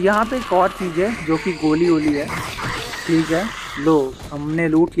 और यहाँ पे एक और चीज़ है जो कि गोली है। ठीक है लो हमने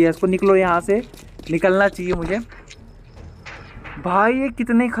लूट लिया इसको, निकलो यहाँ से, निकलना चाहिए मुझे। भाई ये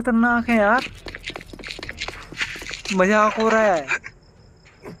कितने खतरनाक हैं यार, मजाक हो रहा है।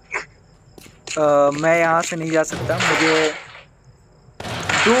 मैं यहाँ से नहीं जा सकता, मुझे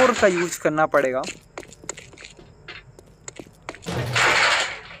डोर का यूज करना पड़ेगा।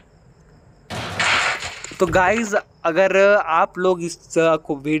 तो गाइज अगर आप लोग इस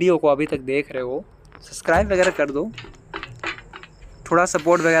वीडियो को अभी तक देख रहे हो, सब्सक्राइब वगैरह कर दो, थोड़ा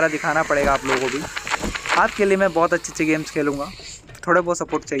सपोर्ट वगैरह दिखाना पड़ेगा आप लोगों को भी। आपके लिए मैं बहुत अच्छे गेम्स खेलूँगा, थोड़ा बहुत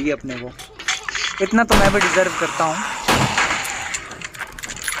सपोर्ट चाहिए अपने को, इतना तो मैं भी डिज़र्व करता हूँ।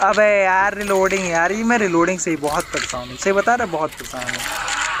 अबे यार रिलोडिंग यार, ये मैं रिलोडिंग से ही बहुत परेशान हूँ, सही बता रहा बहुत परेशान हूँ।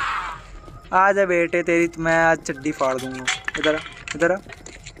 आजा बेटे तेरी तो मैं आज चड्डी फाड़ दूँगा। इधर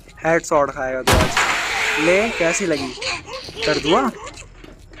हेड शॉट खाएगा तो आज ले, कैसी लगी कर दुआ।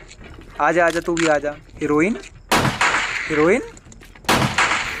 आजा तू भी आजा। हीरोइन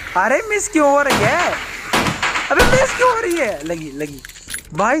अरे मिस क्यों हो रही है? अबे मिस क्यों हो रही है? लगी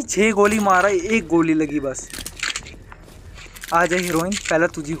भाई 6 गोली मारा, 1 गोली लगी बस। आजा हीरोइन, पहले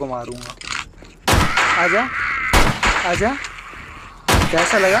तुझी को मारूंगा। आजा आजा।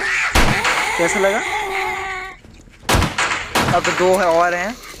 कैसा लगा? अब 2 और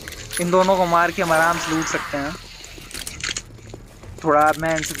हैं, इन दोनों को मार के हम आराम से लूट सकते हैं। थोड़ा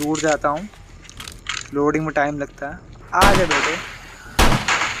मैं इनसे दूर जाता हूँ, लोडिंग में टाइम लगता है। आ जा बेटे।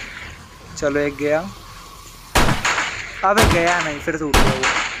 चलो एक गया। अबे गया नहीं, फिर से उठ गया वो।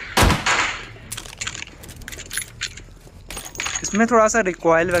 इसमें थोड़ा सा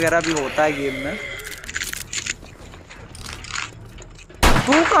रिकॉइल वगैरह भी होता है गेम में।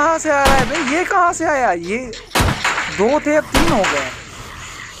 तू कहाँ से आ रहा है भाई? ये कहाँ से आया? ये 2 थे, अब 3 हो गए।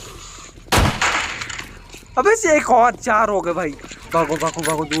 अबे से एक और 4 हो गए भाई।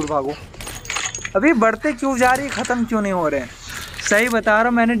 भागो दूर भागो। अभी बढ़ते क्यों जा रही है, ख़त्म क्यों नहीं हो रहे हैं? सही बता रहा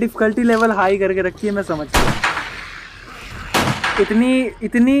हूँ, मैंने डिफ़िकल्टी लेवल हाई करके रखी है, मैं समझ गया।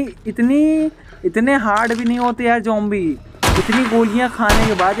 इतने हार्ड भी नहीं होते यार ज़ॉम्बी। इतनी गोलियां खाने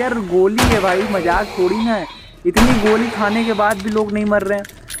के बाद, यार गोली है भाई, मजाक थोड़ी ना है। इतनी गोली खाने के बाद भी लोग नहीं मर रहे हैं।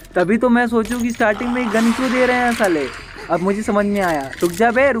 तभी तो मैं सोचूं कि स्टार्टिंग में गन क्यों दे रहे हैं साले। अब मुझे समझ में आया। रुक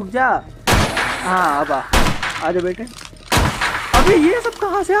जा बे, रुक जा। हाँ अब आ जा बेटे। अबे ये सब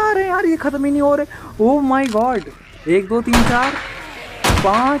कहाँ से आ रहे हैं यार? ये ख़त्म ही नहीं हो रहे। Oh my God. 1 2 3 4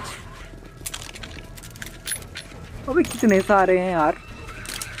 5। अबे कितने सारे हैं यार।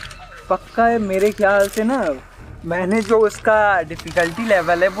 पक्का है मेरे ख्याल से ना, मैंने जो इसका डिफ़िकल्टी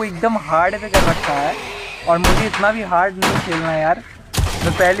लेवल है वो एकदम हार्ड पे कर रखा है। और मुझे इतना भी हार्ड नहीं खेलना यार।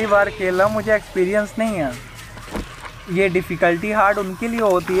 मैं पहली बार खेल रहा हूँ, मुझे एक्सपीरियंस नहीं है। ये डिफ़िकल्टी हार्ड उनके लिए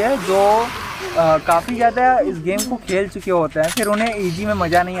होती है जो काफ़ी ज़्यादा इस गेम को खेल चुके होते हैं, फिर उन्हें इजी में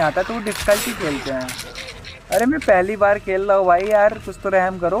मज़ा नहीं आता तो वो डिफ़िकल्टी खेलते हैं। अरे मैं पहली बार खेल रहा हूँ भाई, यार कुछ तो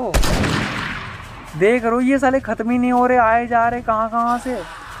रहम करो। देख रो ये साले ख़त्म ही नहीं हो रहे, आए जा रहे कहाँ से।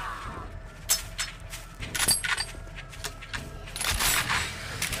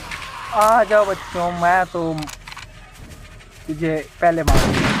 आ जाओ बच्चों, मैं तो तुझे पहले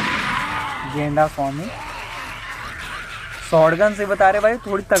मारूंगा। गेंडा स्वामी शॉटगन से बता रहे भाई,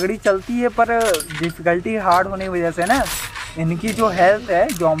 थोड़ी तगड़ी चलती है, पर डिफ़िकल्टी हार्ड होने की वजह से ना इनकी जो हेल्थ है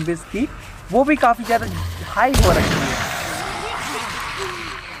ज़ॉम्बीज़ की, वो भी काफ़ी ज़्यादा हाई हो रखी है।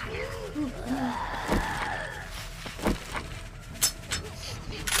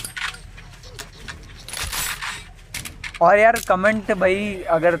 और यार कमेंट भाई,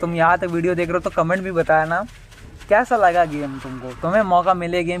 अगर तुम यहाँ तक वीडियो देख रहे हो तो कमेंट भी बताया ना कैसा लगा गेम तुमको। तुम्हें मौका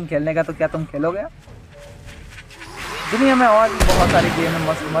मिले गेम खेलने का तो क्या तुम खेलोगे? दुनिया में और भी बहुत सारे गेम है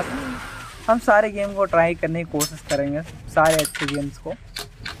मस्त। हम सारे गेम को ट्राई करने की कोशिश करेंगे, सारे अच्छे गेम्स को।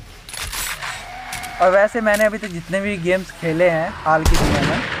 और वैसे मैंने अभी तक जितने भी गेम्स खेले हैं हाल की दुनिया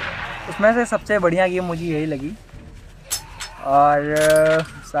में, उसमें से सबसे बढ़िया गेम मुझे यही लगी। और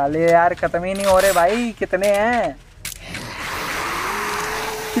साले यार ख़त्म ही नहीं हो रहे भाई। कितने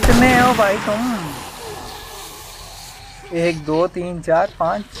हो भाई तुम? 1 2 3 4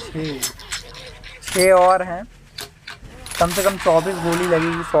 5 6 और हैं। कम से कम 24 गोली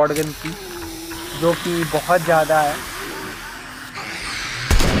लगेगी शॉटगन की, जो कि बहुत ज़्यादा है।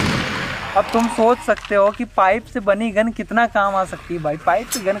 अब तुम सोच सकते हो कि पाइप से बनी गन कितना काम आ सकती है भाई। पाइप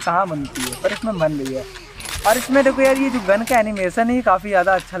से गन कहाँ बनती है, पर इसमें बन रही है। और इसमें देखो यार, ये जो गन का एनिमेशन है ये काफ़ी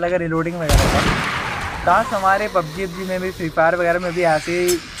ज़्यादा अच्छा लगा, रिलोडिंग वगैरह का। काश हमारे पबजी में भी, फ्री फायर वगैरह में भी ऐसे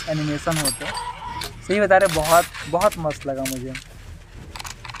ही एनिमेशन होते। सही बता रहे, बहुत मस्त लगा मुझे।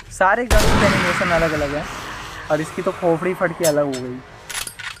 सारे गन के एनिमेशन अलग अलग हैं, और इसकी तो खोपड़ी फट के अलग हो गई।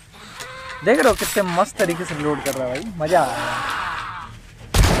 देख रहे हो कितने मस्त तरीके से रिलोड कर रहा है भाई, मज़ा आ रहा है।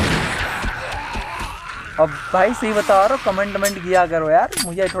 अब भाई सही बता रहा हूँ, कमेंट किया करो यार,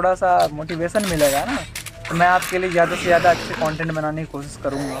 मुझे थोड़ा सा मोटिवेशन मिलेगा ना, तो मैं आपके लिए ज़्यादा से ज़्यादा अच्छे कंटेंट बनाने की कोशिश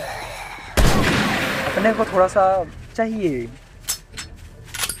करूँगा। अपने को थोड़ा सा चाहिए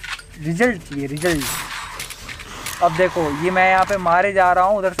रिजल्ट। अब देखो ये मैं यहाँ पे मारे जा रहा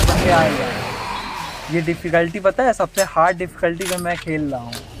हूँ, उधर से बंदे आएगा। ये डिफ़िकल्टी पता है, सबसे हार्ड डिफ़िकल्टी में मैं खेल रहा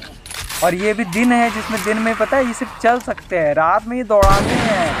हूँ। और ये भी दिन है जिसमें दिन में पता है ये सिर्फ चल सकते हैं, रात में ये दौड़ाते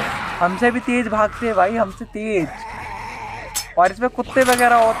हैं। हमसे भी तेज़ भागते हैं भाई, हमसे तेज़। और इसमें कुत्ते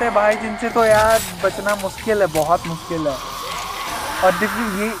वगैरह होते हैं भाई, जिनसे तो यार बचना मुश्किल है, बहुत मुश्किल है। और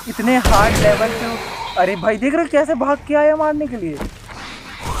ये इतने हार्ड लेवल पे, अरे भाई देख रहे कैसे भाग के आया मारने के लिए।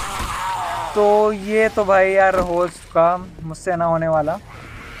 तो ये तो भाई यार हो चुका, मुझसे ना होने वाला।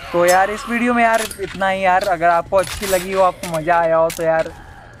 तो यार इस वीडियो में यार इतना ही यार। अगर आपको अच्छी लगी हो, आपको मज़ा आया हो, तो यार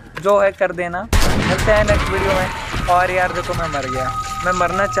जो है कर देना। मिलते हैं नेक्स्ट वीडियो में। और यार देखो मैं मर गया, मैं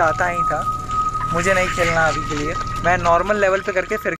मरना चाहता ही था, मुझे नहीं खेलना अभी के लिए। मैं नॉर्मल लेवल पे करके फिर